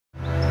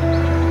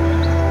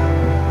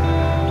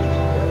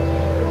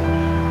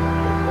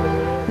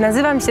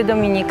Nazywam się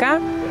Dominika.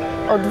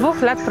 Od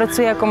 2 lat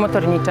pracuję jako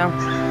motornicza.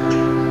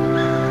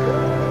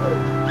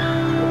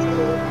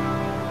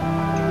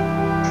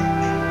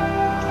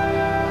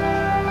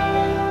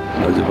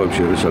 Nazywam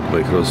się Ryszard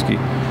Majchrowski,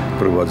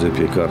 prowadzę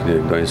piekarnię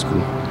w Gdańsku.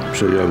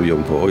 Przejąłem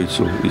ją po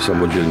ojcu i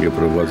samodzielnie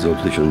prowadzę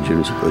od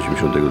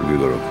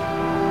 1982 roku.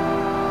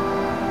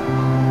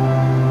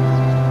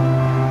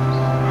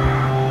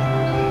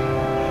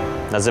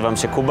 Nazywam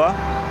się Kuba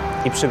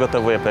i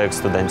przygotowuję projekt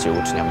Studenci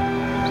uczniom.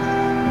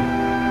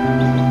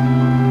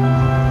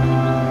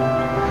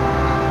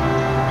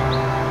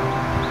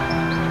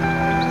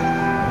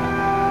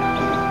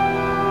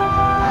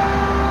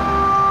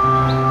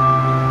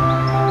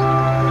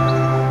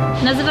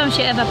 Nazywam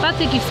się Ewa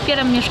Patyk i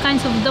wspieram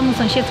mieszkańców w domu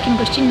sąsiedzkim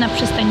Gościnna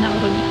Przystań na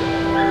Orli.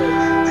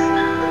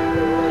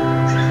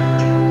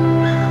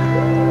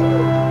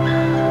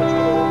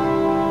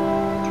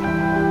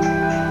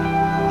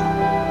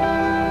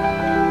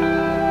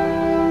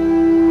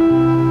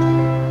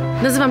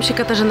 Nazywam się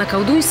Katarzyna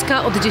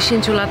Kałduńska, od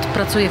 10 lat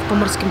pracuję w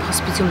Pomorskim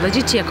Hospicjum dla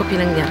Dzieci jako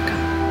pielęgniarka.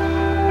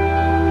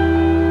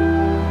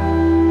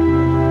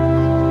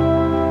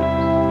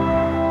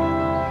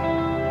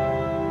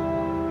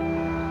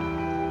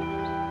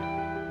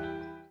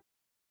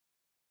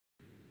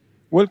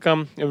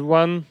 Welcome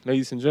everyone,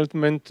 ladies and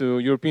gentlemen, to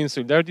European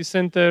Solidarity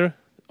Center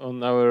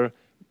on our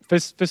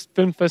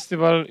film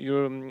festival,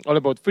 All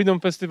About Freedom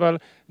Festival.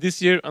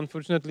 This year,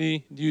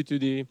 unfortunately, due to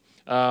the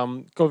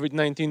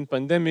COVID-19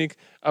 pandemic,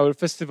 our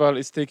festival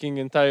is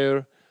taking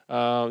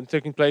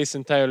place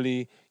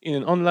entirely in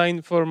an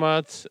online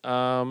format,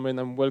 and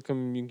I'm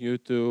welcoming you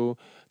to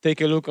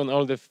take a look on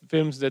all the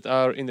films that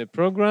are in the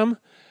program.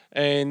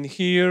 And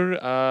here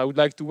I would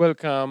like to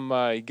welcome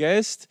my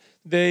guest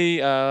today,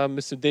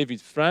 Mr.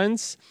 David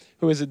Francem,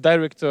 who is a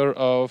director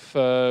of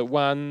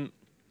one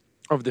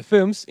of the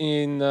films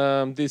in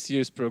this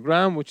year's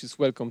program, which is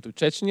Welcome to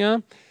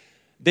Chechnya.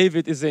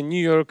 David is a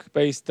New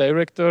York-based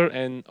director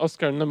and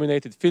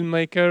Oscar-nominated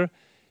filmmaker,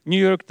 New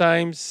York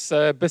Times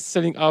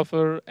best-selling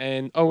author,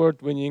 and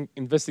award-winning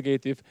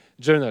investigative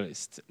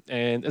journalist.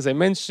 And as I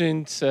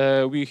mentioned,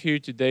 we're here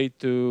today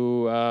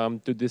to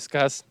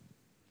discuss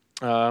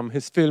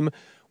his film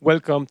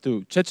Welcome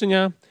to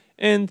Chechnya.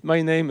 And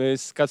my name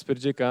is Kacper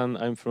Dziekan.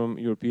 I'm from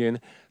European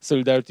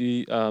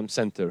Solidarity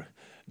Center.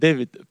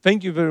 David,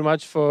 thank you very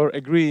much for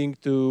agreeing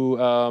to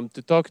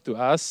talk to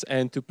us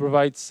and to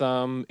provide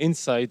some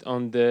insight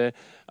on the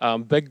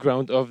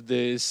background of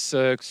this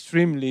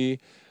extremely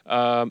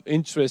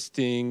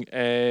interesting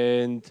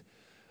and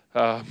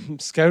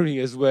scary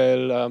as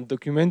well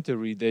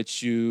documentary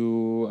that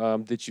you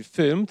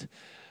filmed.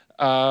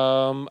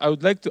 I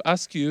would like to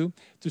ask you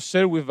to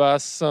share with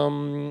us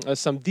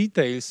some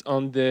details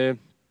on the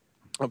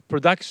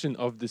production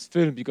of this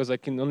film, because I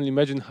can only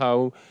imagine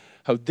how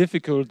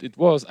difficult it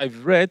was.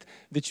 I've read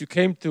that you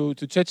came to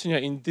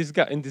Chechnya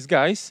in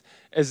disguise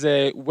as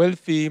a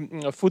wealthy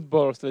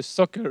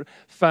football/soccer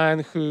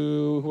fan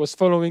who was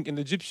following an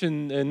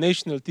Egyptian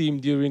national team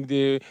during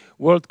the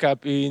World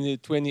Cup in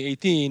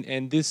 2018,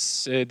 and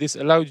this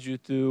allowed you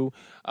to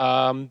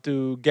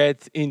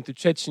get into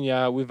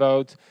Chechnya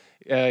without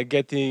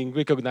getting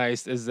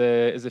recognized as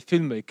a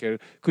filmmaker.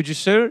 Could you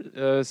share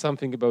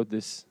something about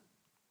this?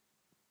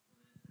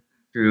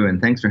 True,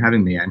 and thanks for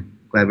having me. I'm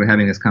glad we're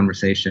having this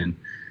conversation.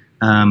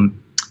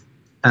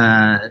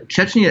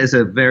 Chechnya is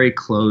a very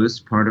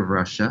closed part of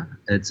Russia.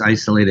 It's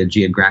isolated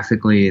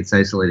geographically, it's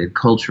isolated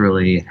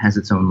culturally, it has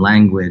its own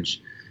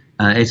language.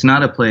 It's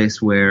not a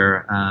place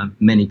where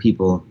many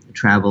people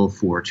travel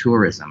for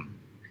tourism,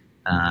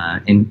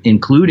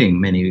 including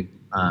many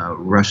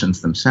Russians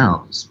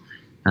themselves.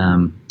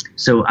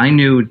 So I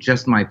knew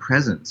just my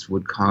presence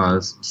would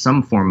cause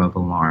some form of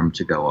alarm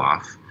to go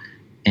off.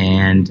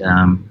 And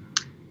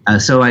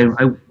so I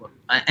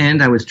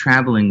was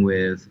traveling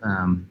with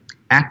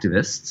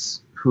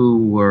activists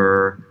who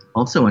were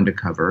also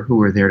undercover, who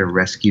were there to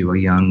rescue a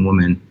young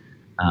woman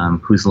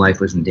whose life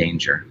was in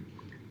danger.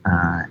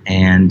 I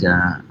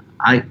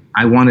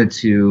wanted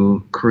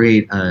to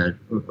create a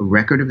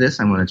record of this.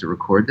 I wanted to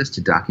record this,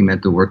 to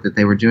document the work that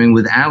they were doing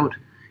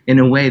in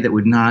a way that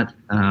would not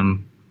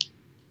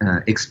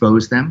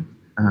expose them,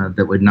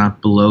 that would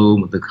not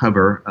blow the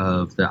cover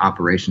of the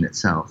operation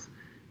itself.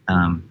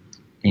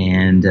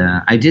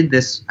 I did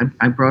this.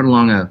 I brought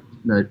along a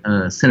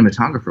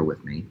cinematographer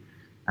with me.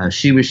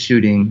 She was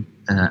shooting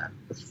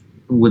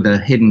with a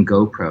hidden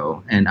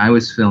GoPro, and I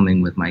was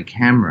filming with my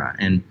camera.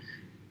 And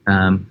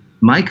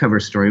my cover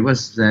story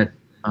was that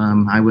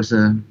I was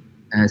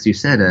as you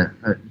said,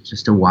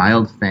 just a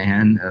wild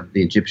fan of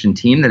the Egyptian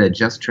team that had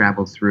just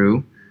traveled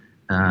through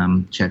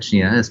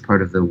Chechnya as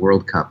part of the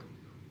World Cup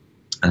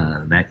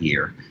that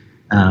year.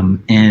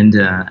 And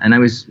I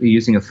was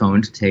using a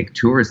phone to take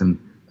tourism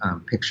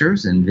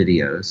pictures and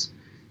videos,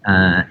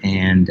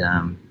 and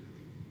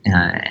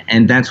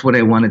that's what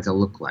I wanted to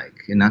look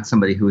like, and not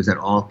somebody who was at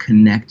all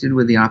connected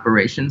with the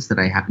operations that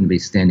I happened to be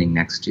standing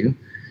next to.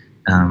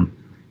 And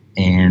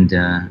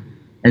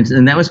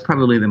that was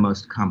probably the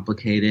most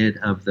complicated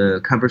of the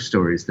cover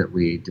stories that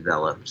we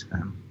developed.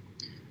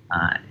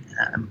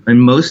 in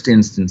most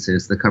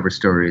instances, the cover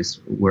stories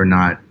were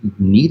not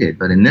needed,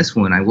 but in this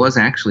one, I was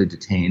actually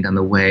detained on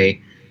the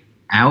way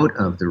out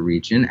of the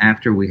region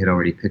after we had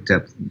already picked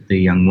up the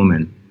young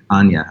woman,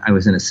 Anya. I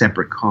was in a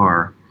separate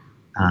car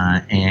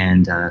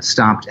and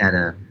stopped at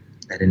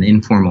an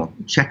informal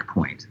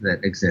checkpoint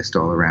that exists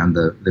all around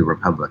the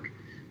Republic.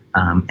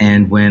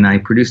 And when I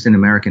produced an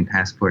American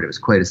passport, it was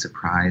quite a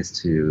surprise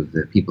to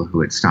the people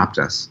who had stopped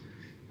us.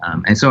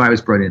 And so I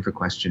was brought in for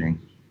questioning.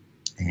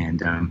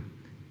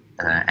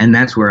 And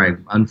that's where I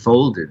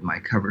unfolded my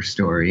cover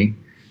story.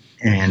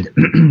 And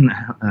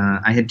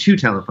I had two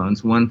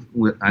telephones. One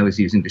I was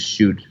using to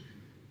shoot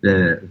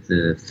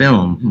the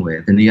film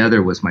with, and the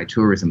other was my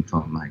tourism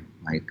phone,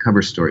 my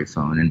cover story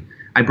phone. And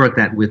I brought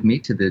that with me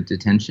to the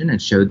detention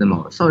and showed them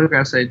all the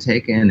photographs I had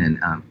taken.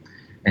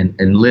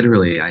 And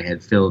literally I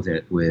had filled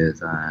it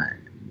with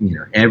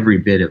every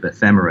bit of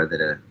ephemera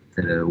that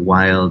a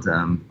wild,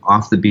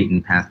 off the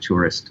beaten path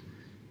tourist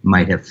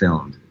might have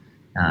filmed.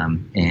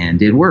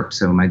 And it worked.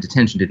 So my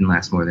detention didn't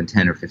last more than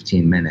 10 or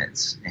 15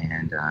 minutes.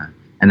 And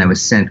I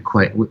was sent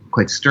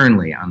quite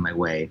sternly on my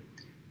way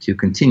to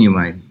continue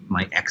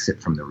my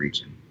exit from the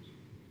region.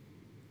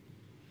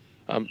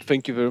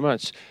 Thank you very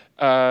much.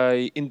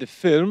 In the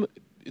film,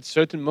 at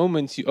certain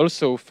moments, you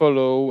also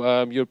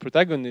follow your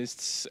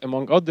protagonists,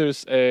 among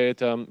others,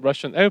 at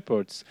Russian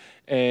airports.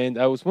 And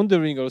I was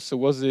wondering also,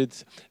 was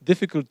it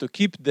difficult to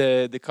keep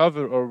the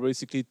cover, or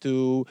basically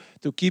to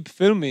keep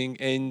filming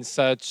in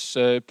such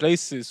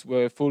places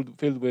where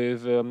filled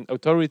with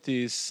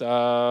authorities,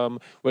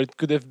 where it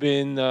could have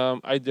been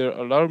either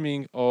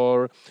alarming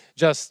or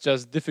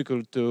just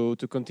difficult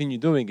to continue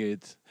doing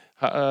it?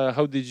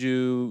 How did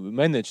you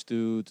manage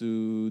to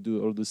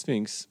do all those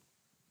things?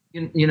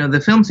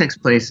 The film takes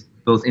place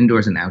both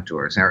indoors and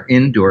outdoors. Our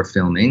indoor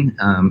filming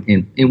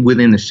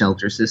within the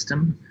shelter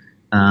system,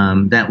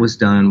 that was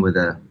done with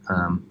a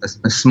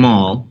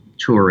small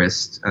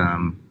tourist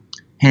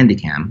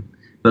handycam.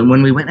 But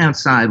when we went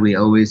outside, we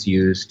always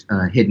used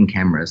hidden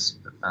cameras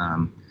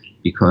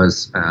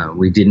because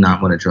we did not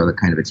want to draw the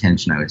kind of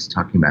attention I was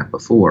talking about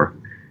before.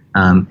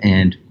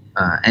 And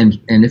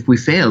if we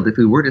failed, if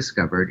we were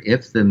discovered,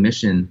 if the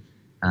mission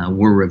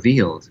were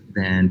revealed,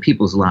 then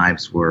people's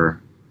lives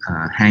were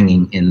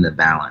hanging in the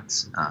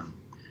balance.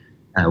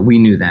 We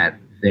knew that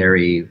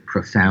very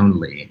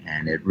profoundly,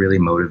 and it really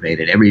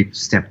motivated every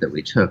step that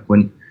we took.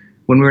 When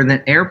we're in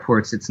the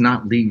airports, it's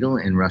not legal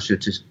in Russia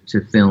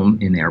to film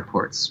in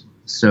airports.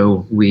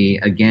 So we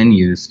again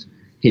used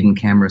hidden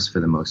cameras for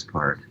the most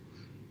part.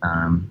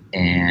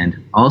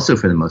 And also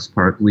for the most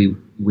part,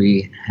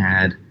 we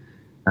had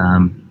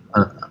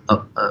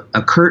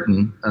a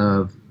curtain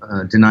of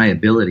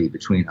deniability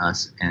between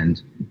us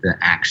and the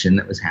action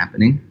that was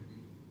happening.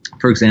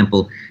 For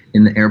example,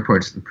 in the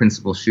airports, the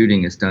principal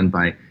shooting is done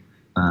by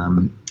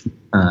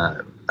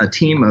a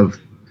team of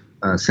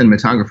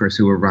cinematographers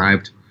who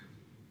arrived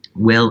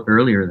well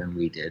earlier than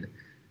we did,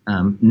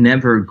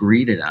 never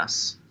greeted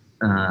us,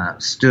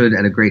 stood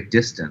at a great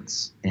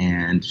distance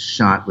and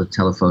shot with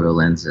telephoto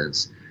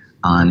lenses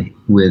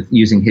with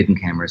using hidden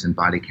cameras and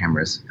body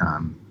cameras,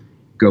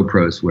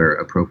 GoPros where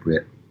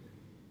appropriate.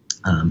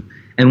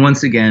 And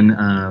once again,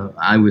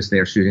 I was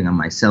there shooting on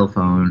my cell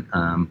phone,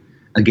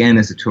 again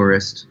as a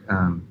tourist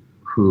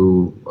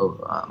who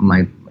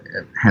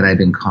had I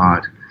been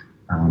caught,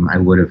 I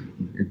would have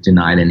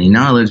denied any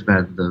knowledge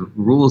about the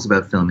rules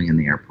about filming in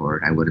the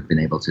airport. I would have been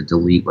able to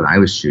delete what I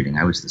was shooting.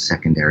 I was the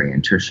secondary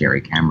and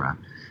tertiary camera.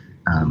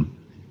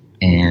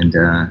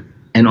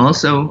 And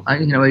also,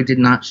 I did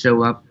not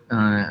show up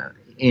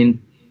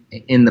in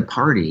the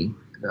party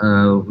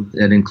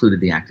that included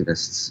the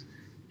activists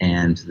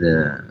and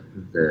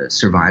the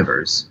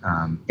survivors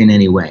in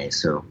any way.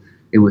 So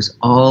it was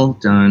all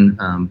done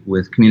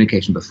with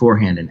communication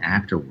beforehand and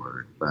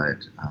afterward,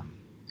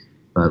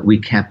 but we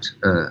kept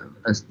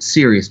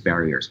serious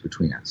barriers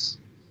between us.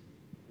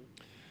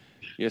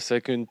 Yes, I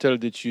can tell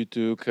that you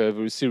took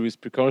very serious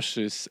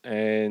precautions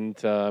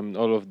and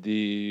all of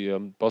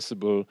the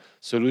possible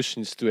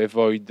solutions to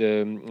avoid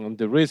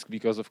the risk,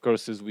 because of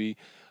course, as we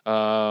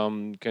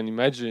can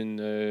imagine,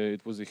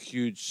 it was a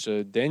huge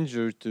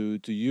danger to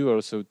you,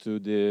 also to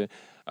the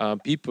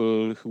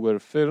people who were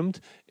filmed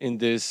in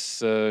this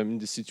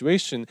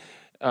situation.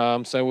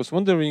 So I was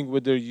wondering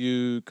whether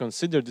you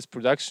consider this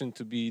production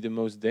to be the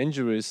most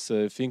dangerous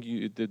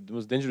the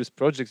most dangerous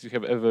projects you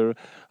have ever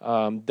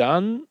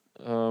done,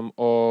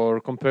 or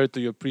compared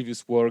to your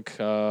previous work,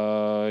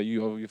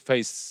 you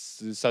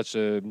faced such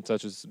a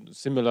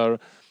similar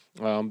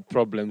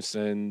problems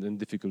and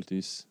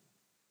difficulties.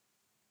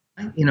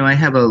 I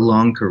have a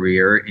long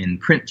career in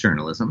print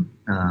journalism,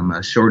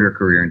 a shorter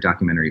career in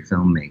documentary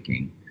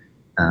filmmaking.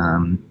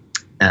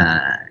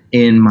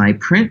 In my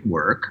print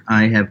work,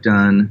 I have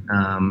done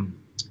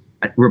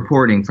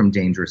reporting from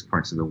dangerous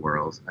parts of the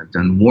world. I've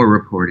done war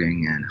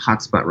reporting and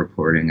hotspot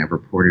reporting. I've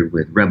reported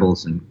with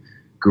rebels and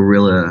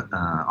guerrilla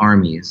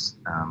armies.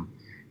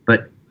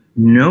 But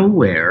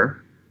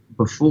nowhere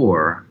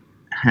before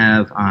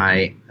have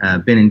I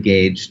been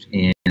engaged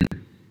in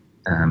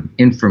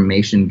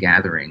information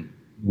gathering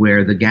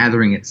where the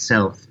gathering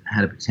itself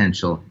had a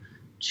potential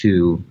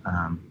to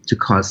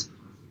cause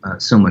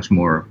so much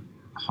more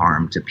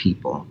harm to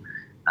people.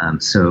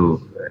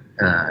 So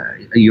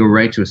you're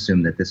right to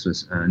assume that this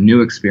was a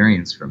new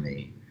experience for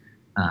me.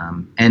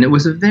 And it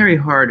was a very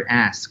hard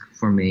ask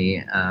for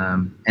me,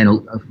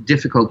 and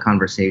difficult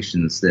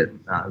conversations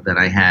that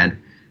I had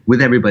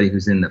with everybody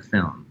who's in the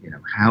film. You know,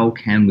 how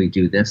can we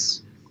do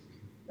this?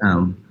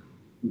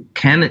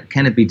 Can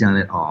it be done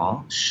at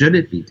all? Should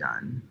it be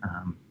done?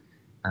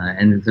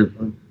 And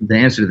the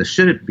answer to the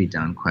should it be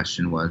done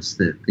question was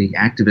that the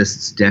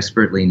activists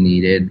desperately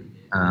needed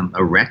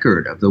a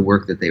record of the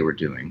work that they were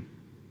doing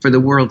for the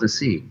world to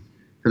see,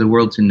 for the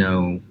world to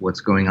know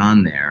what's going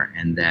on there,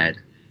 and that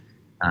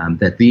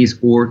these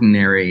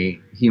ordinary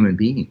human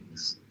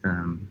beings,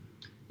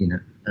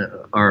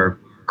 are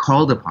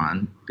called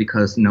upon,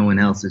 because no one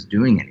else is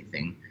doing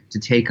anything, to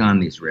take on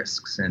these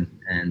risks, and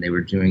they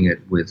were doing it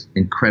with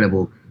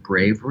incredible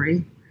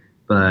bravery,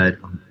 but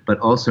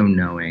also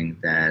knowing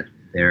that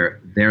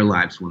their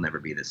lives will never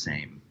be the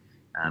same.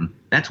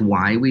 That's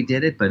why we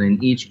did it, but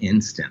in each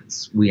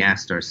instance, we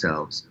asked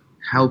ourselves,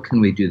 how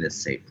can we do this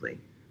safely?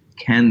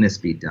 Can this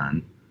be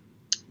done?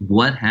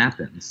 What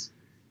happens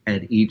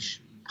at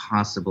each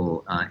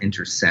possible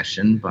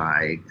intercession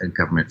by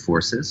government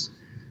forces?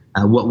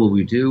 What will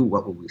we do?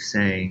 What will we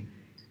say?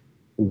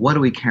 What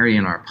do we carry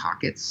in our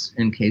pockets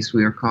in case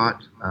we are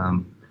caught?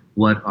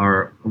 Where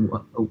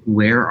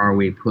are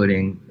we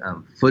putting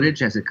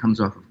footage as it comes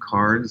off of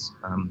cards,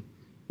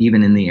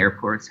 even in the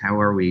airports? How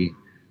are we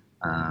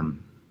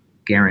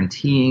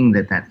guaranteeing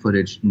that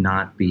footage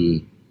not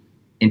be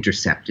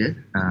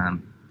intercepted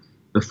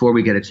before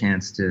we get a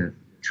chance to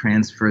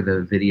transfer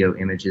the video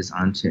images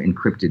onto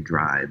encrypted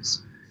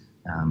drives?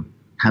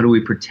 How do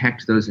we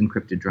protect those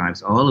encrypted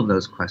drives? All of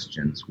those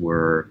questions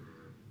were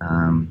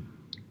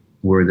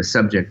the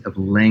subject of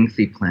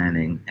lengthy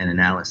planning and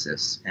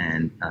analysis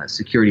and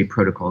security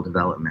protocol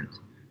development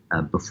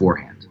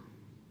beforehand.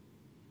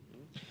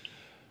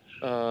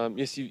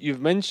 Yes,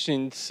 you've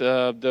mentioned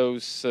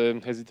those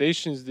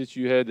hesitations that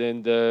you had,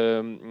 and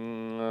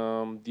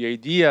the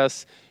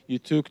ideas you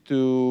took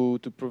to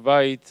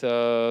provide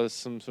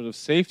some sort of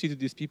safety to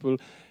these people,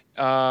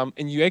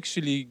 and you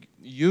actually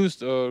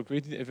used or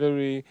created a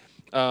very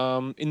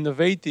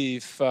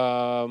innovative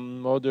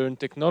modern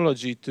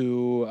technology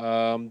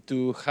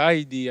to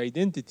hide the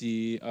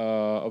identity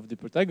of the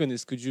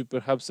protagonist. Could you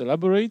perhaps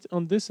elaborate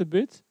on this a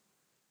bit?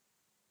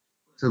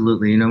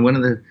 Absolutely. You know, one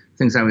of the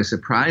things I was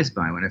surprised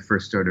by when I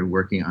first started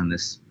working on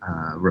this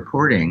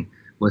reporting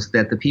was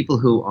that the people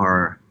who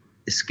are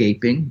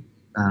escaping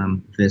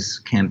this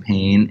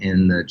campaign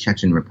in the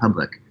Chechen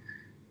Republic,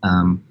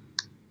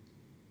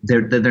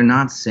 they're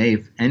not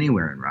safe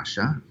anywhere in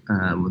Russia.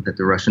 That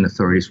the Russian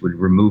authorities would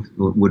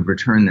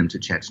return them to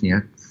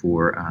Chechnya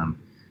for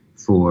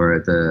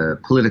the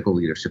political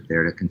leadership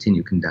there to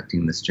continue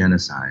conducting this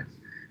genocide.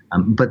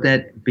 But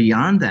that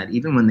beyond that,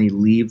 even when they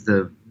leave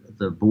the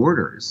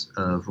borders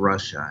of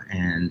Russia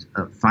and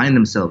find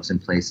themselves in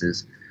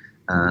places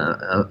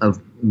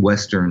of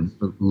Western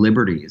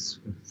liberties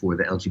for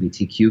the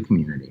LGBTQ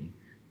community,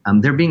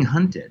 they're being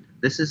hunted.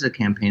 This is a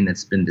campaign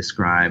that's been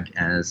described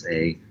as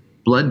a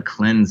blood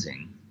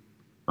cleansing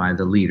by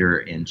the leader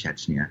in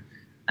Chechnya.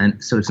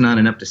 And so it's not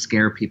enough to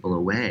scare people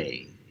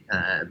away.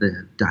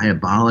 The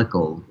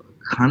diabolical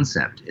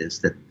concept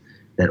is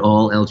that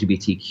all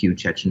LGBTQ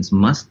Chechens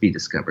must be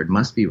discovered,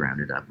 must be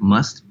rounded up,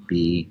 must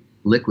be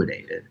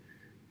liquidated.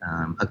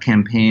 A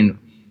campaign,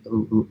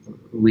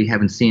 we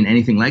haven't seen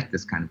anything like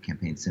this kind of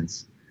campaign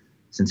since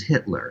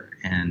Hitler.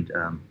 And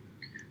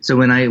so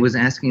when I was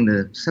asking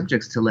the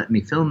subjects to let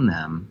me film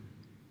them,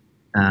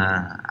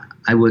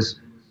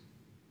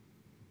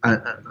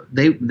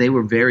 they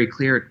were very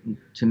clear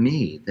to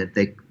me that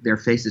their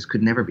faces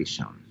could never be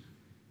shown,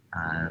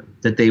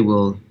 that they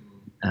will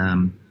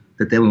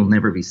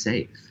never be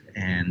safe,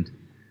 and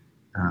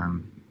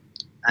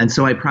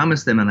so I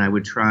promised them, and I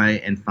would try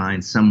and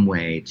find some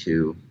way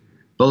to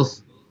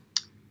both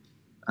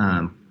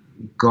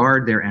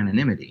guard their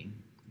anonymity,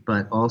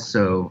 but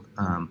also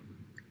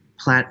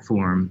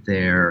platform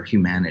their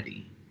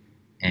humanity,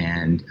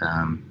 and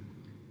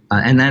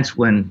that's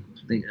when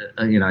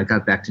I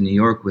got back to New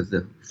York with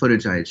the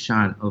footage I had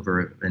shot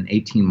over an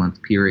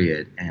 18-month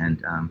period,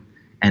 and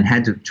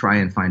had to try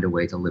and find a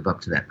way to live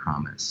up to that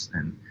promise.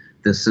 And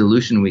the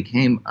solution we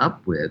came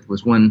up with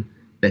was one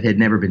that had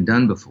never been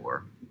done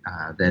before,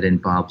 that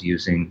involved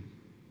using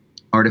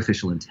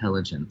artificial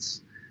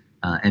intelligence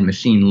and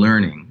machine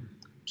learning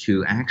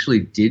to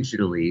actually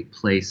digitally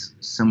place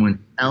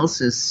someone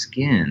else's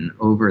skin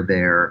over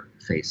their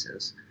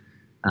faces,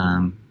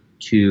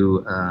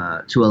 to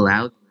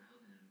allow them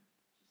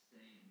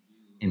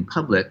in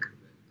public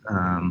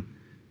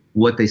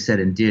what they said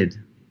and did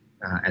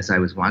as I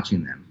was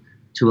watching them,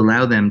 to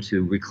allow them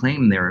to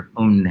reclaim their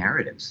own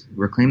narratives,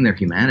 reclaim their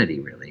humanity,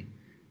 really,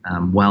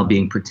 while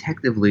being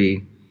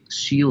protectively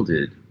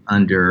shielded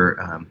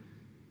under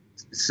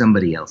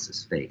somebody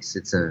else's face.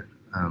 It's a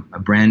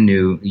brand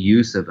new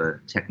use of a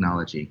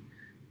technology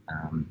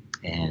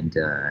and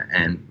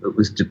it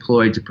was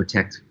deployed to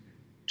protect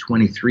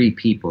 23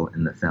 people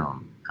in the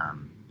film.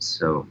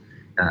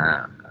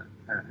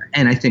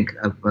 And I think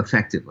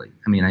effectively.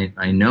 I mean,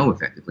 I know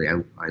effectively.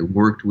 I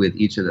worked with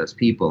each of those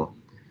people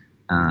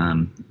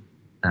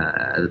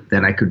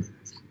that I could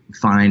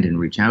find and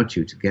reach out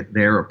to get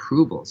their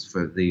approvals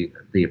for the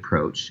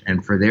approach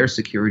and for their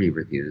security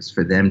reviews,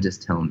 for them to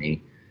tell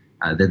me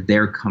that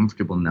they're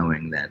comfortable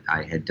knowing that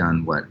I had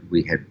done what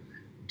we had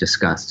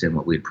discussed and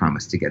what we had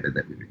promised together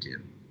that we would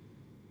do.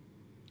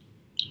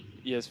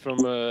 Yes,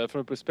 from a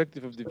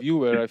perspective of the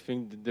viewer, I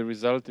think that the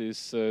result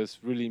is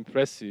really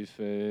impressive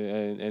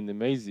and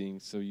amazing.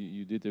 So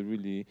you did a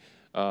really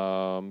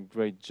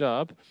great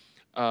job.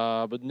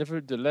 But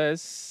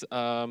nevertheless,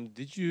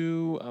 did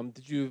you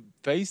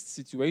face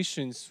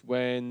situations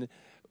when,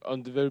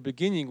 on the very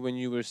beginning, when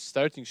you were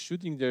starting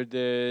shooting there,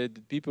 the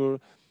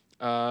people,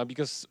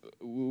 because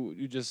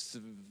you just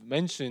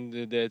mentioned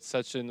that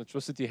such an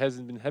atrocity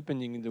hasn't been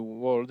happening in the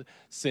world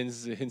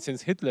since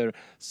Hitler.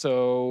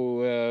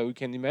 So we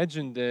can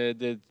imagine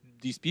that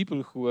these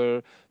people who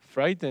were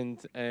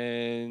frightened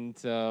and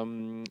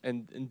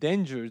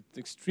endangered,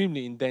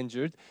 extremely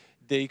endangered,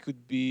 they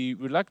could be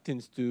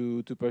reluctant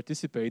to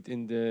participate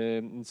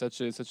in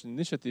such an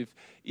initiative,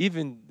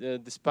 even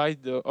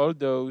despite all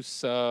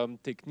those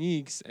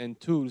techniques and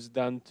tools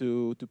done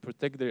to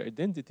protect their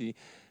identity.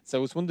 So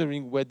I was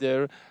wondering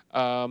whether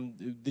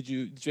did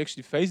you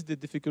actually face the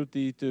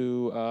difficulty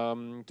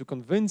to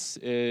convince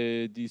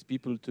these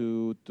people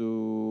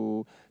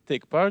to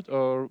take part,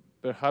 or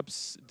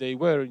perhaps they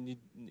were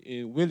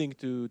willing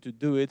to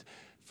do it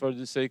for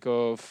the sake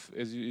of,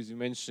 as you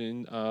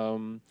mentioned,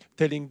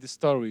 telling the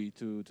story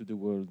to the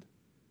world?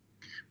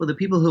 Well, the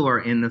people who are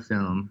in the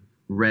film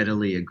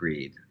readily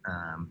agreed.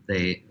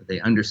 They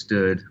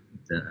understood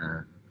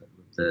the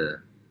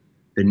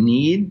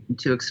need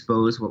to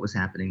expose what was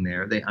happening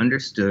there. They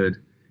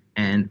understood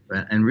and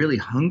really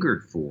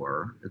hungered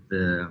for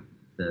the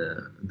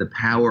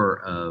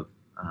power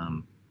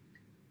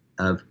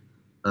of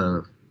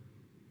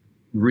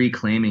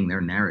reclaiming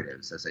their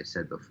narratives, as I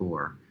said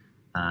before.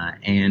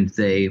 And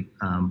they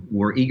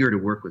were eager to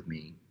work with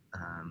me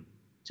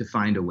to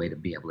find a way to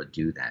be able to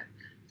do that.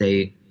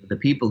 The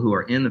people who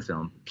are in the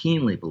film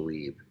keenly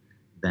believe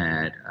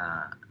that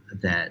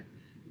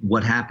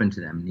what happened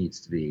to them needs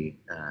to be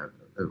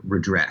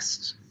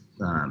redressed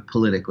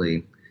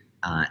politically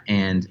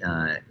and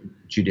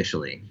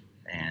judicially,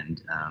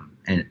 and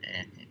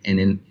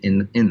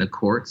in the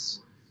courts,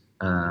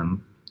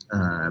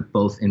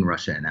 both in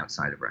Russia and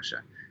outside of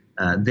Russia.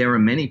 There are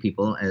many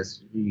people,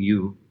 as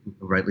you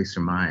rightly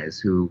surmise,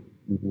 who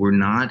were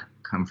not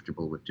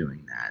comfortable with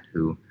doing that,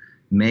 who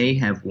may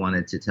have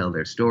wanted to tell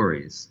their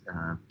stories,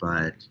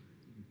 but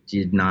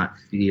did not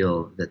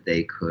feel that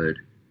they could,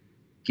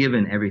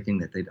 given everything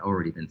that they'd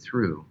already been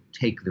through,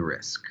 take the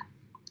risk.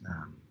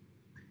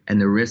 And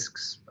the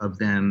risks of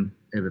them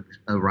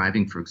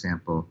arriving, for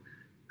example,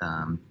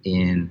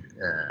 in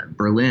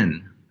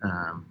Berlin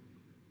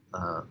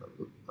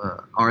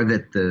are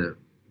that the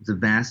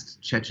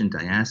vast Chechen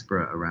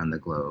diaspora around the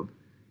globe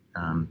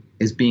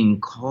is being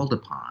called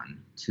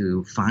upon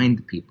to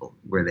find people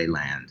where they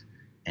land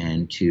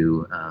and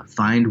to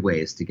find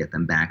ways to get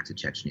them back to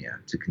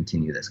Chechnya to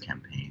continue this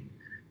campaign.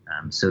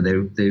 So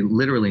they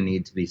literally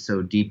need to be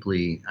so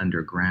deeply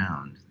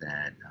underground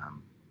that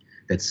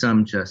that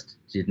some just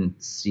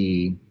didn't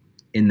see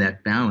in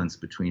that balance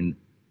between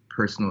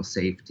personal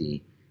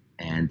safety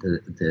and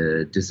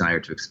the desire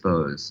to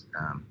expose.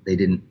 They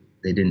didn't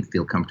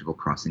feel comfortable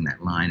crossing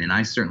that line, and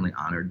I certainly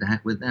honored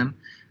that with them.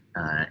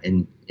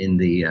 In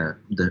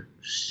the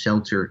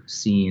shelter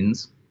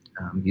scenes,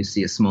 you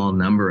see a small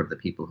number of the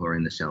people who are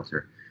in the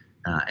shelter,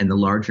 and the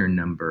larger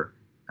number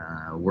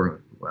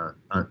were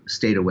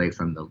stayed away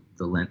from the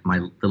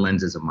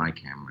lenses of my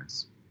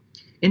cameras.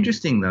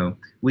 Interesting, though,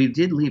 we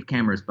did leave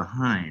cameras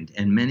behind,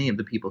 and many of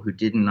the people who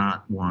did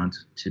not want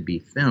to be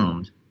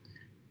filmed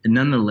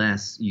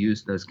nonetheless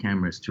used those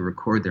cameras to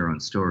record their own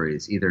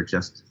stories, either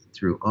just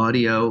through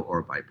audio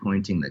or by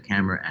pointing the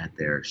camera at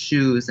their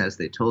shoes as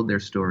they told their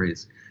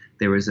stories.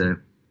 There was a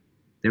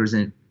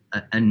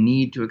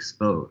need to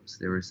expose.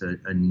 There was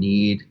a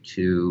need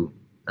to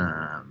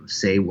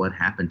say what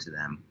happened to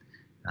them,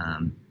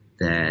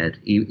 that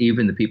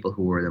even the people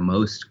who were the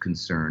most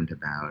concerned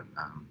about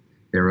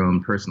their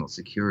own personal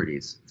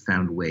securities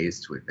found ways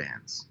to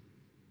advance.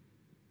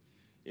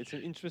 It's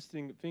an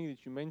interesting thing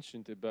that you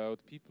mentioned about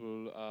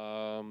people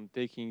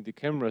taking the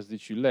cameras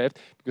that you left,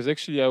 because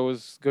actually I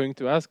was going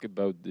to ask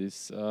about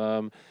this,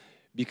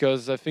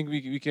 because I think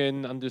we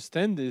can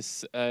understand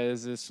this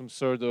as some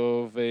sort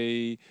of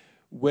a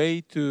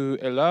way to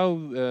allow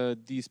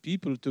these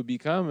people to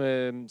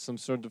become some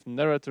sort of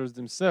narrators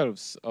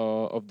themselves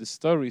of the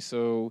story.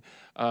 So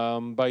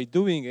by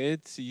doing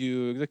it,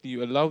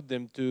 you allowed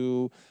them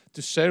to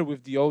share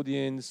with the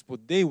audience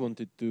what they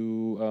wanted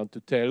to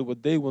tell,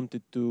 what they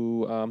wanted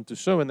to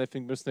show. And I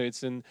think personally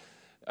it's an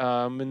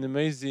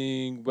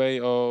amazing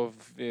way of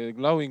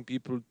allowing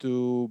people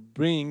to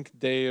bring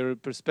their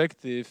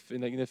perspective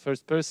in a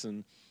first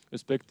person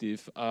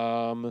perspective.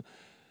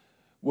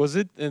 Was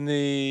it in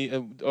the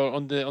or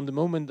on the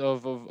moment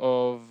of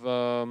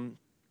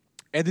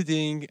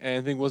editing, and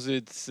I think was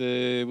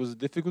it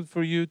difficult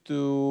for you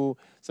to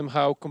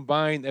somehow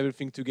combine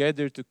everything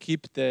together to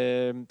keep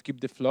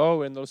the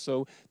flow, and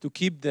also to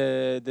keep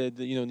the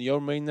your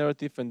main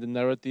narrative and the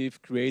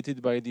narrative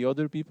created by the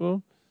other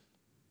people?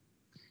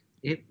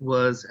 It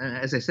was,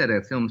 as I said,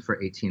 I filmed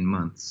for 18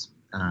 months,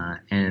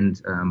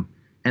 and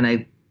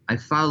I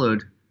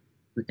followed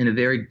in a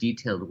very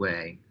detailed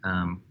way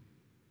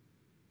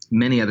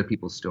many other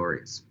people's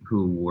stories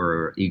who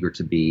were eager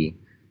to be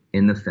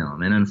in the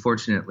film. And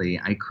unfortunately,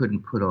 I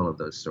couldn't put all of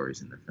those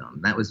stories in the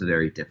film. That was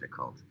very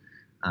difficult.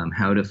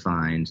 How to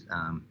find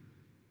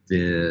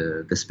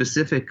the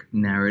specific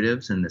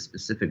narratives and the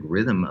specific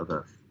rhythm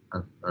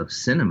of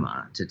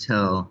cinema to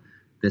tell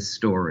this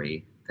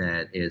story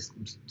that is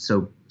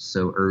so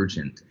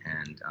urgent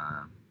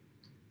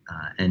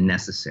and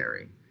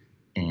necessary.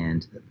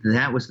 And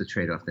that was the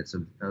trade-off that's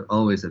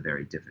always a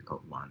very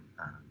difficult one.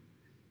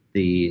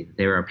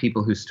 There are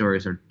people whose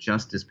stories are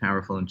just as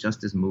powerful and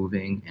just as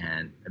moving,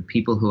 and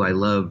people who I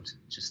loved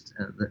just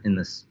in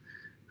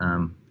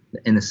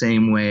the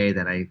same way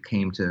that I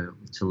came to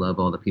love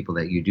all the people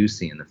that you do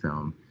see in the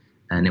film.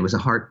 And it was a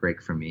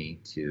heartbreak for me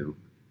to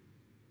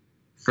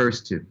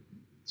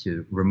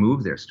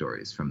remove their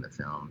stories from the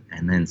film,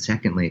 and then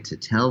secondly to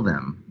tell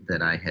them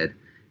that I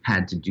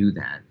had to do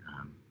that.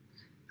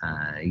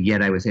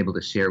 Yet I was able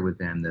to share with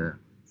them the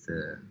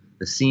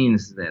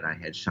scenes that I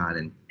had shot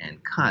and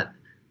cut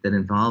that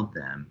involved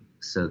them,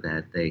 so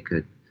that they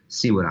could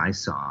see what I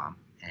saw,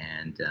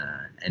 and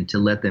to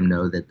let them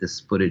know that this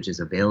footage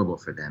is available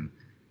for them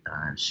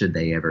should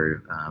they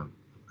ever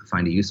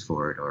find a use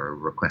for it or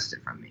request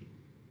it from me.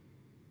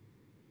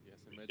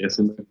 Yes,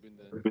 it must have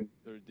been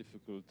very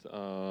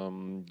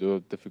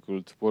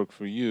difficult work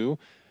for you.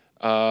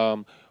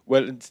 Well,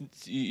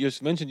 since you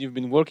just mentioned you've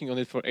been working on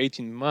it for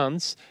 18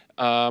 months,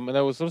 and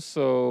I was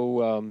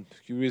also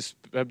curious.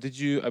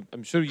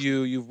 I'm sure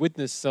you've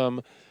witnessed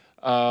some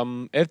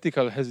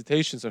ethical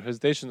hesitations or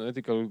hesitation on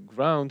ethical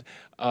ground.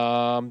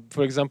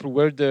 For example,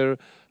 were there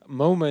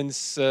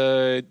moments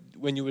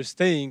when you were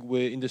staying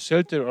in the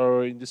shelter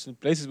or in different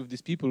places with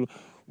these people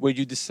where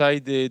you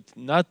decided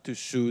not to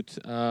shoot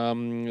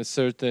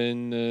certain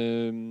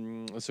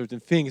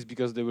things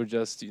because they were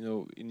just,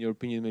 in your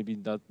opinion, maybe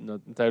not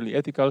entirely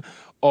ethical,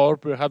 or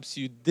perhaps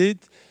you did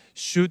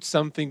shoot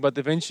something but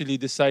eventually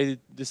decided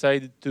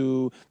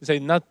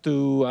not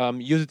to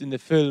use it in the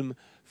film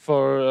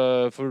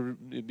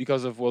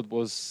because of what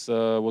was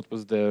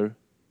there?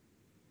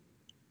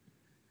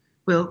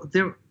 Well,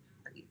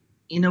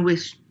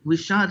 we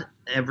shot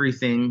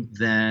everything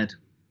that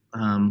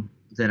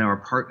our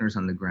partners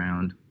on the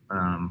ground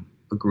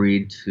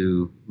agreed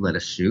to let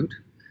us shoot,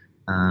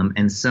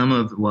 and some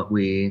of what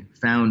we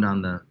found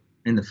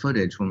in the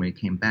footage when we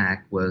came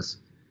back was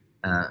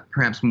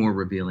perhaps more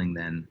revealing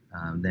than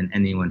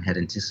anyone had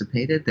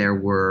anticipated. There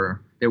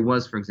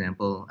was, for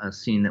example, a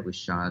scene that we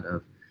shot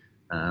of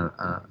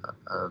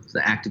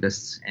the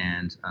activists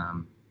and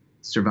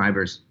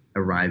survivors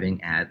arriving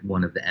at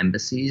one of the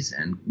embassies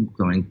and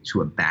going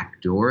to a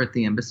back door at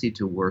the embassy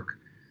to work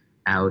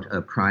out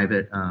a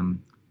private, kind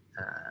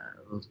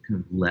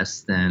of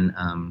less than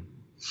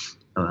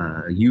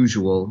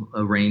usual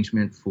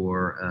arrangement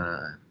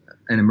for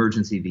an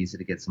emergency visa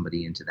to get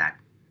somebody into that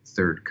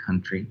third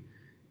country.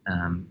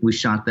 We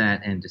shot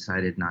that and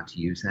decided not to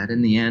use that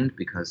in the end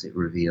because it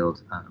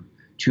revealed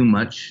too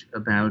much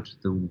about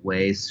the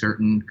way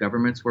certain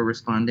governments were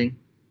responding,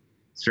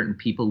 certain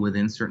people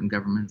within certain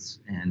governments,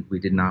 and we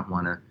did not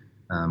want to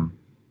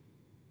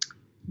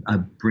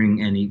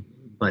bring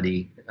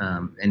anybody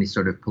any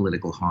sort of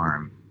political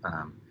harm.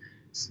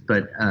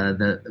 But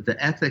the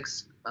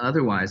ethics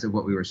otherwise of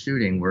what we were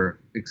shooting were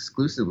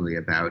exclusively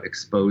about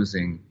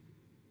exposing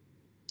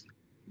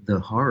the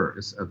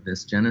horrors of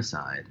this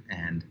genocide,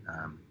 and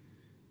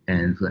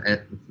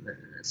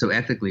so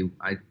ethically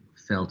I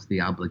felt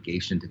the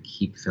obligation to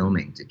keep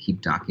filming, to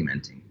keep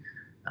documenting,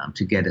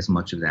 to get as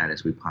much of that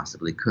as we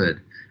possibly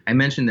could. I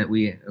mentioned that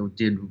we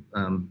did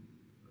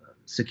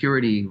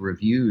security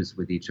reviews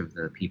with each of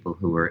the people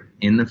who were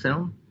in the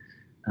film,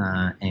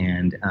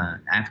 and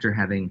after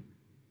having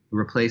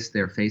replaced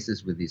their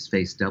faces with these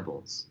face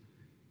doubles,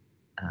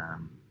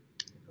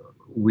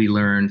 we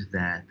learned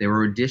that there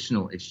were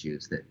additional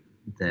issues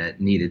that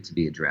needed to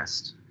be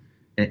addressed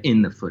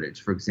in the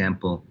footage. For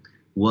example,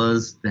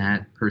 was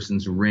that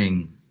person's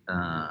ring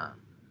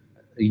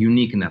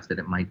unique enough that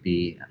it might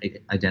be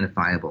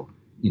identifiable?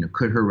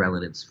 Could her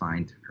relatives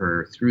find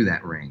her through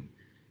that ring?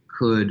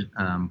 Could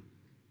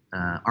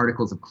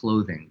articles of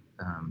clothing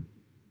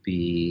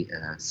be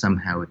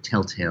somehow a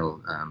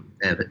telltale,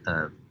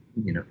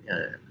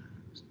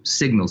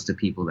 signals to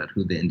people that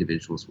who the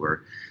individuals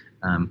were?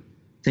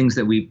 Things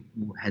that we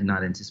had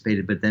not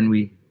anticipated. But then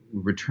we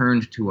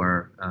returned to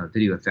our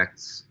video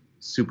effects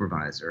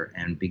supervisor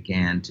and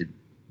began to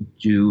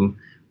do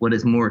what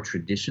is more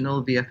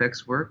traditional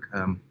VFX work,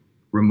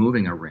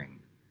 removing a ring,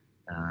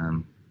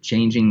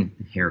 changing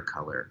hair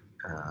color,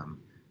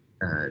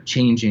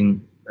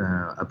 changing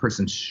a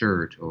person's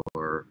shirt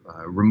or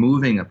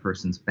removing a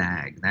person's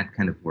bag, that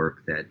kind of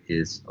work that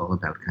is all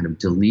about kind of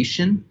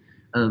deletion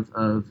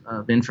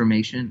of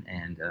information,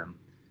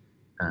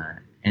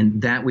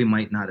 and that we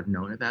might not have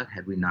known about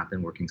had we not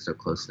been working so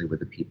closely with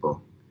the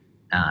people,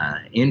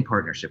 in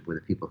partnership with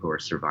the people who are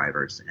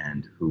survivors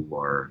and who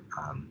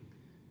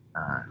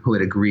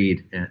had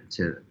agreed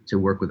to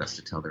work with us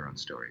to tell their own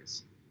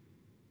stories.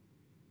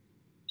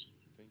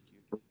 Thank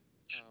you.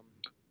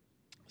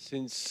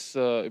 Since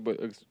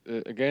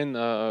again,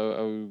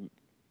 I will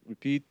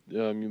repeat.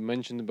 You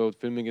mentioned about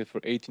filming it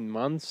for 18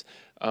 months.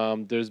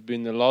 There's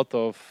been a lot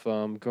of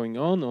going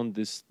on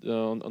this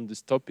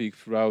topic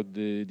throughout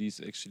these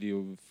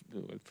actually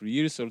 3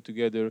 years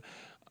altogether.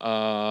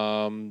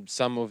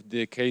 Some of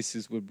the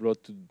cases were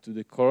brought to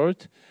the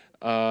court.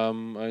 I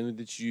know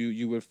that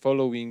you were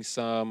following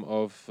some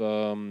of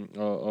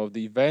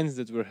the events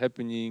that were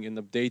happening and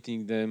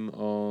updating them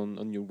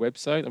on your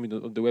website. I mean,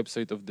 on the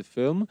website of the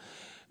film.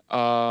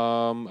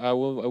 I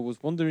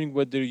was wondering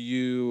whether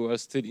you are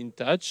still in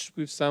touch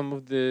with some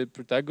of the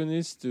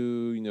protagonists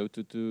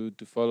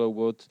to follow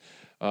what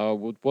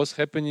was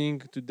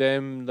happening to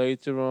them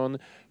later on.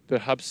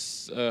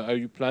 Perhaps are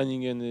you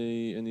planning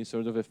any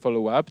sort of a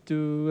follow-up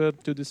to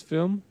this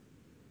film?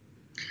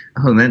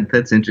 Oh,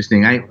 that's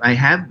interesting. I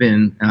have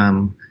been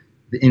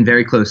in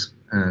very close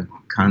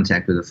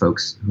contact with the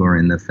folks who are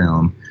in the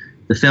film.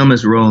 The film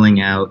is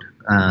rolling out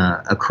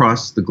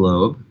across the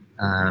globe.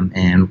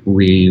 And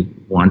we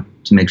want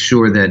to make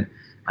sure that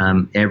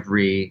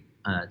every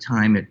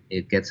time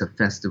it gets a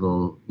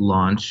festival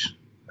launch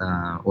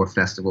or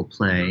festival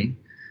play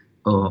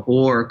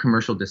or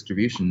commercial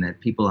distribution, that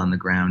people on the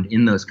ground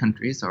in those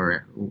countries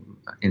are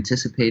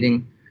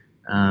anticipating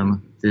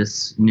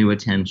this new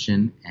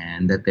attention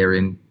and that they're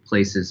in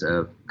places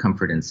of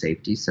comfort and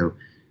safety. So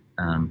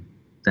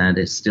that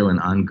is still an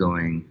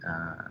ongoing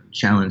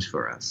challenge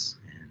for us.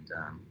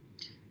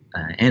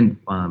 And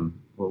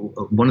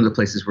one of the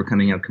places we're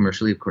coming out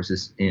commercially, of course,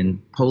 is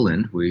in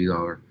Poland. We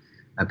are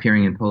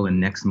appearing in Poland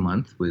next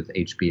month with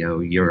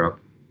HBO Europe,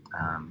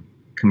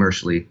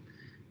 commercially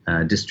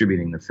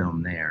distributing the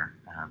film there.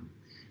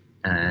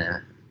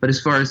 But as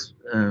far as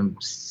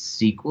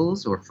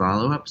sequels or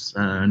follow-ups,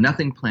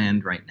 nothing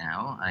planned right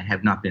now. I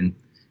have not been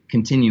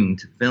continuing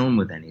to film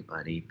with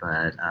anybody,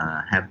 but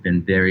have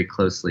been very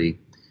closely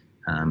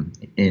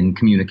in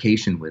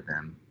communication with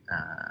them.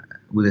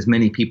 With as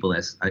many people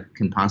as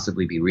can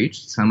possibly be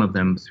reached, some of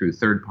them through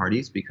third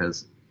parties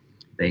because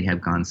they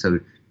have gone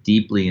so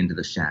deeply into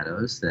the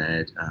shadows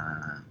that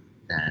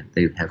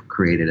they have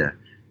created a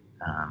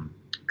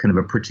kind of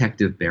a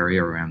protective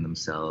barrier around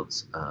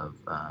themselves of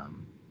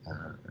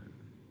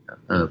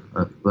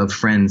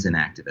friends and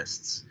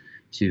activists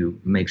to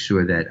make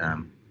sure that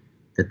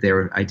that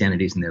their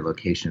identities and their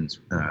locations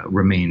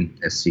remain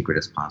as secret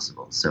as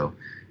possible. So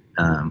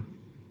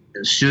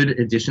should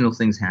additional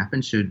things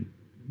happen,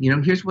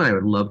 here's what I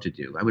would love to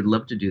do. I would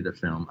love to do the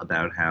film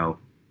about how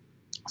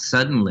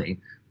suddenly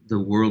the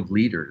world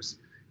leaders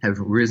have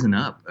risen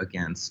up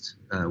against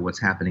what's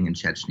happening in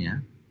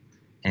Chechnya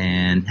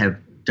and have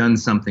done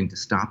something to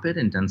stop it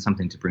and done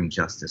something to bring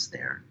justice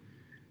there.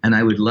 And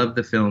I would love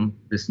the film,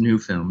 this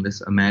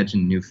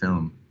imagined new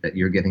film that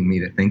you're getting me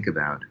to think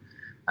about,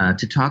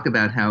 to talk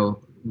about how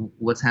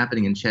what's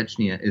happening in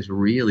Chechnya is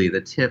really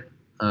the tip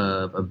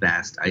of a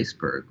vast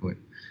iceberg.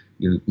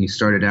 You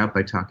started out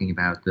by talking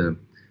about the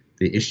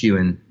issue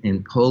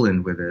in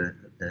Poland where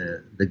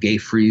the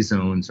gay-free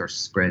zones are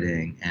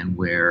spreading and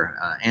where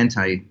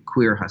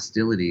anti-queer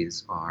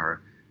hostilities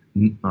are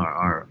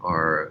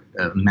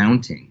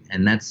mounting,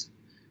 and that's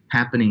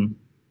happening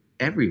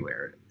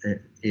everywhere.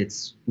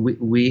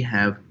 We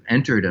have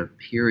entered a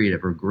period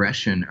of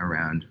regression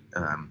around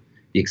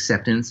the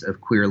acceptance of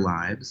queer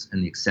lives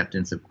and the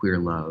acceptance of queer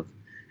love,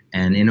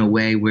 and in a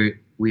way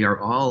we are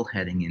all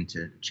heading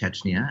into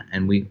Chechnya,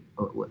 and we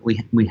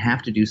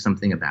have to do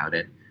something about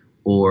it,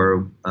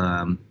 or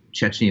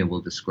Chechnya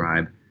will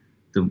describe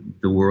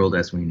the world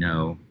as we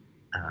know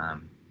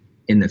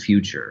in the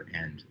future,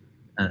 and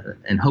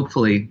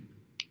hopefully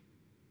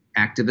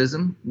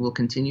activism will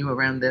continue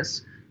around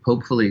this.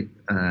 Hopefully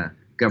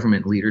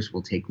government leaders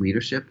will take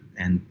leadership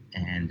and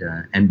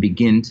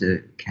begin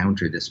to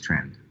counter this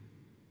trend.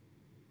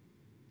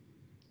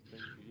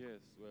 Thank you.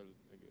 Yes, well, I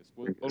guess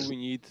all we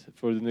need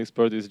for the next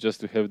part is just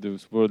to have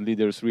those world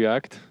leaders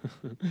react.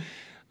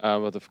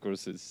 But of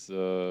course, this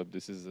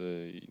is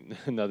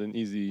not an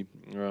easy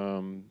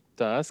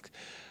task.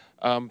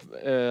 For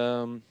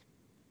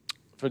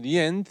the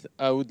end,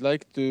 I would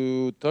like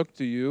to talk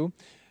to you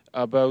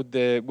about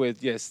the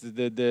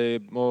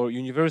more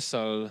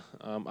universal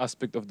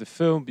aspect of the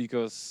film,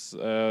 because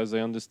as I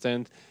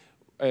understand,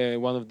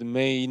 one of the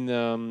main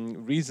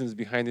reasons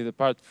behind it,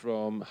 apart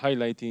from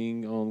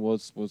highlighting on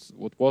what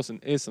was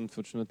and is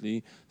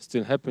unfortunately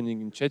still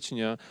happening in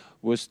Chechnya,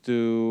 was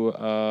to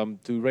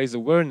raise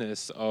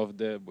awareness of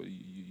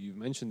you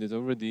mentioned it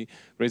already,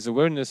 raise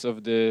awareness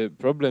of the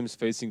problems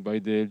facing by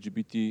the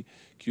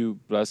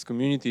LGBTQ+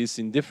 communities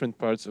in different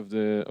parts of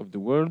the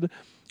world.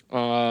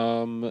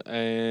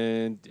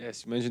 And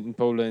as you mentioned, in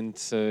Poland,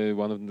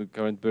 one of the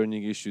current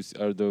burning issues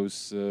are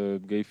those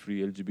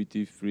gay-free,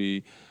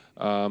 LGBT-free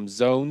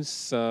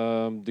zones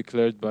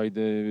declared by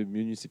the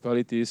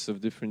municipalities of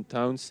different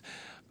towns.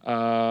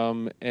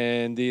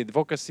 And the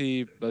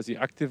advocacy, the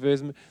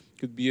activism,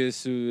 could be a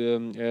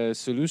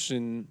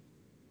solution.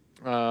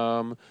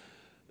 And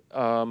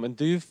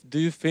do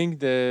you think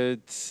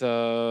that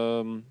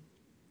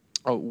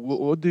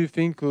what do you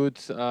think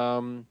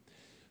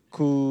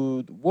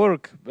could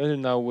work better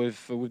now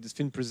with this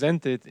film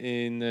presented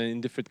in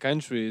different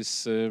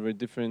countries, with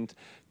different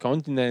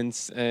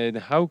continents, and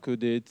how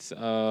could it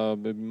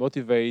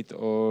motivate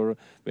or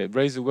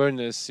raise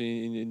awareness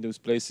in those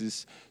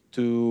places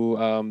to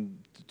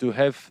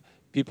have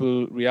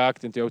people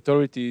react and the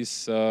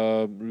authorities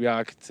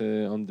react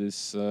on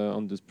these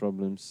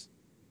problems?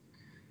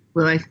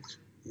 Well,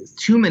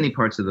 too many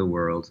parts of the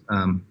world,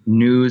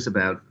 news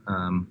about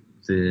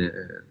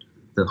the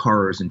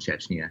horrors in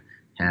Chechnya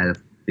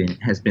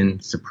has been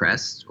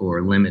suppressed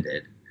or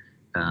limited,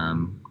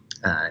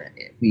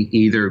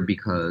 either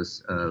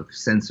because of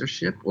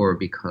censorship or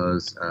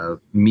because of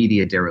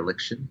media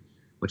dereliction,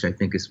 which I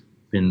think has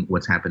been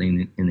what's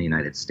happening in the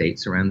United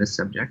States around this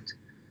subject.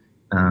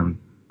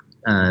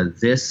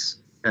 This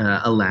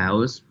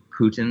allows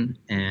Putin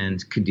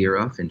and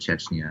Kadyrov in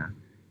Chechnya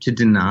to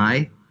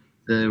deny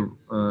that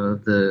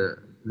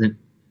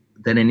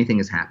anything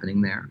is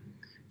happening there,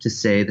 to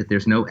say that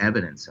there's no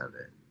evidence of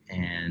it.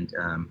 And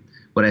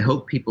what I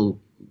hope people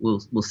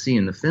will see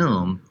in the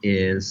film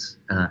is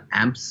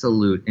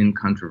absolute,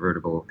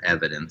 incontrovertible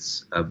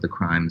evidence of the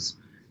crimes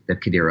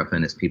that Kadyrov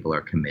and his people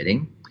are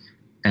committing,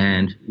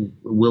 and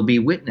will be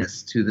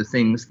witness to the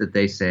things that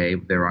they say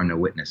there are no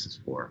witnesses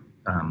for.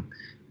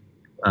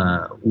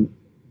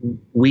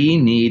 We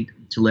need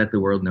to let the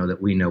world know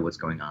that we know what's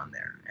going on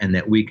there, and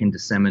that we can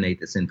disseminate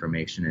this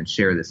information and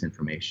share this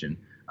information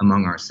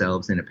among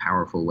ourselves in a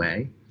powerful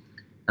way.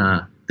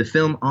 The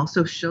film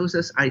also shows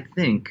us, I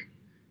think,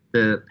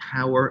 the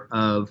power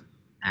of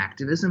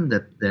activism,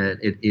 that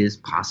it is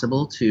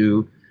possible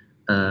to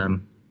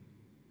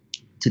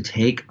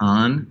take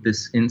on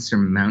this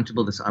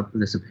insurmountable,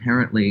 this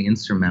apparently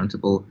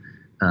insurmountable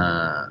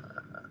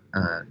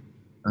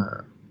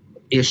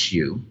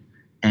issue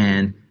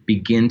and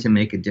begin to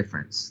make a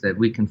difference, that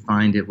we can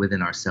find it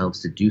within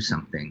ourselves to do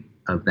something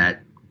of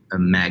that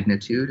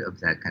magnitude, of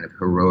that kind of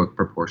heroic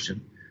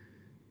proportion.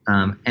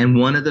 And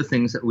one of the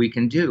things that we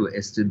can do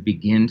is to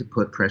begin to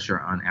put pressure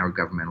on our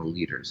governmental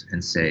leaders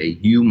and say,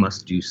 you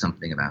must do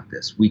something about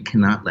this. We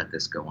cannot let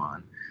this go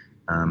on.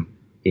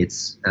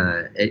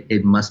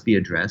 It must be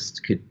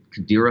addressed.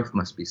 Kadyrov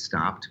must be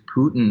stopped.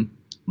 Putin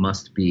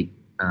must be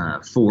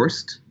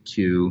forced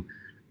to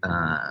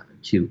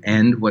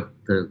end what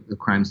the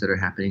crimes that are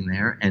happening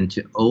there, and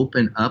to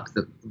open up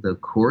the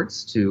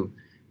courts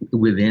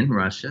within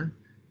Russia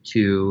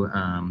to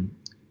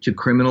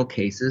criminal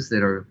cases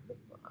that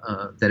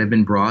have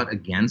been brought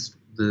against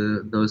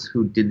those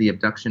who did the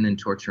abduction and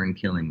torture and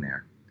killing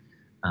there.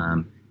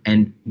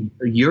 And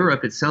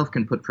Europe itself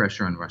can put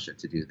pressure on Russia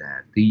to do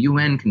that. The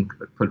UN can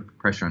put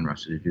pressure on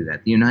Russia to do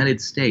that. The United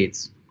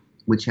States,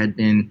 which had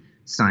been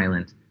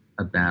silent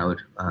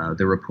about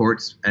the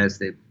reports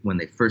when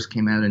they first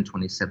came out in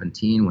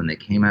 2017, when they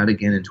came out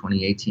again in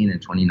 2018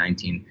 and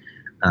 2019,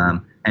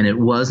 and it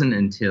wasn't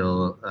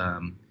until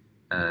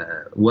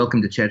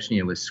Welcome to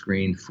Chechnya was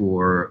screened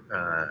for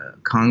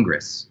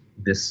Congress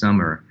this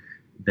summer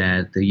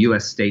that the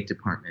U.S. State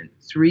Department,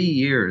 3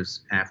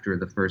 years after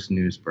the first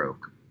news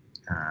broke,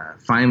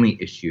 finally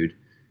issued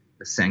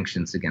the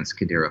sanctions against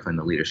Kadyrov and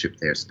the leadership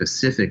there,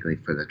 specifically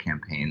for the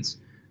campaigns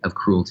of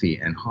cruelty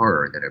and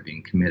horror that are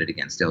being committed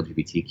against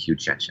LGBTQ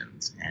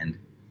Chechens.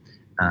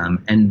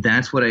 And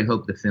that's what I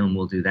hope the film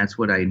will do. That's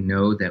what I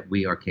know that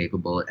we are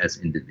capable as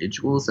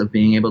individuals of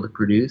being able to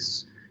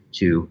produce,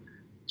 to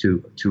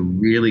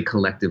really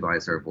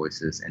collectivize our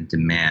voices and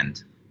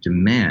demand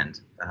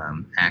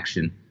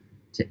action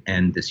to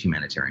end this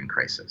humanitarian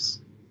crisis.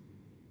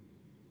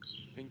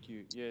 Thank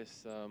you.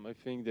 Yes, I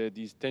think that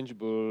these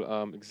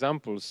tangible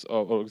examples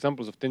or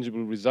examples of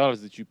tangible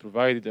results that you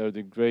provided are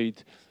the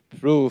great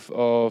proof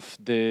of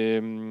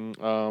the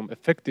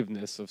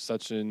effectiveness of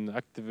such an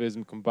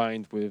activism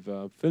combined with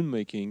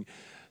filmmaking.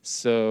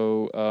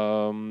 So,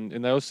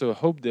 and I also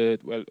hope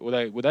that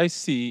what I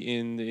see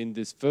in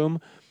this film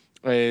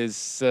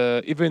is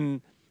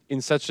even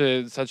in such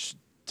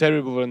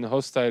terrible and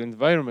hostile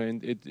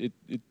environment,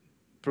 it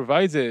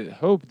provides a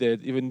hope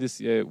that even this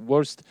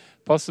worst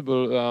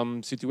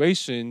possible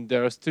situation,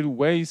 there are still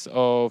ways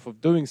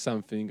of doing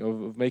something,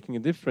 of making a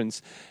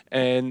difference,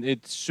 and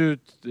it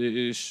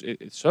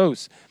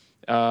shows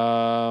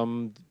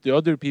the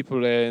other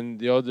people and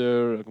the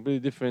other completely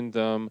different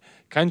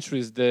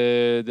countries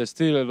that there's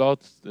still a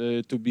lot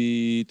to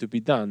be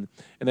done,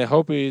 and I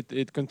hope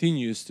it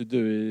continues to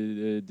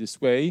do it this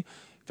way.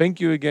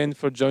 Thank you again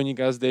for joining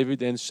us,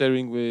 David, and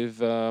sharing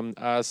with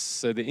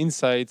us the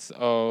insights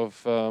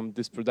of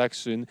this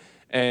production,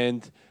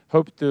 and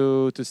hope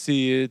to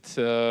see it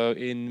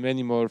in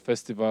many more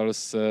festivals,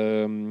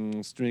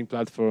 streaming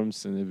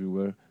platforms, and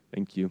everywhere.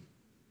 Thank you.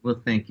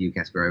 Well, thank you,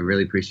 Casper. I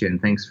really appreciate it.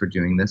 And thanks for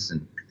doing this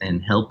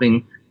and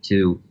helping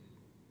to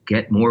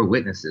get more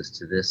witnesses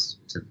to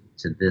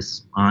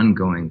this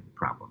ongoing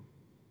problem.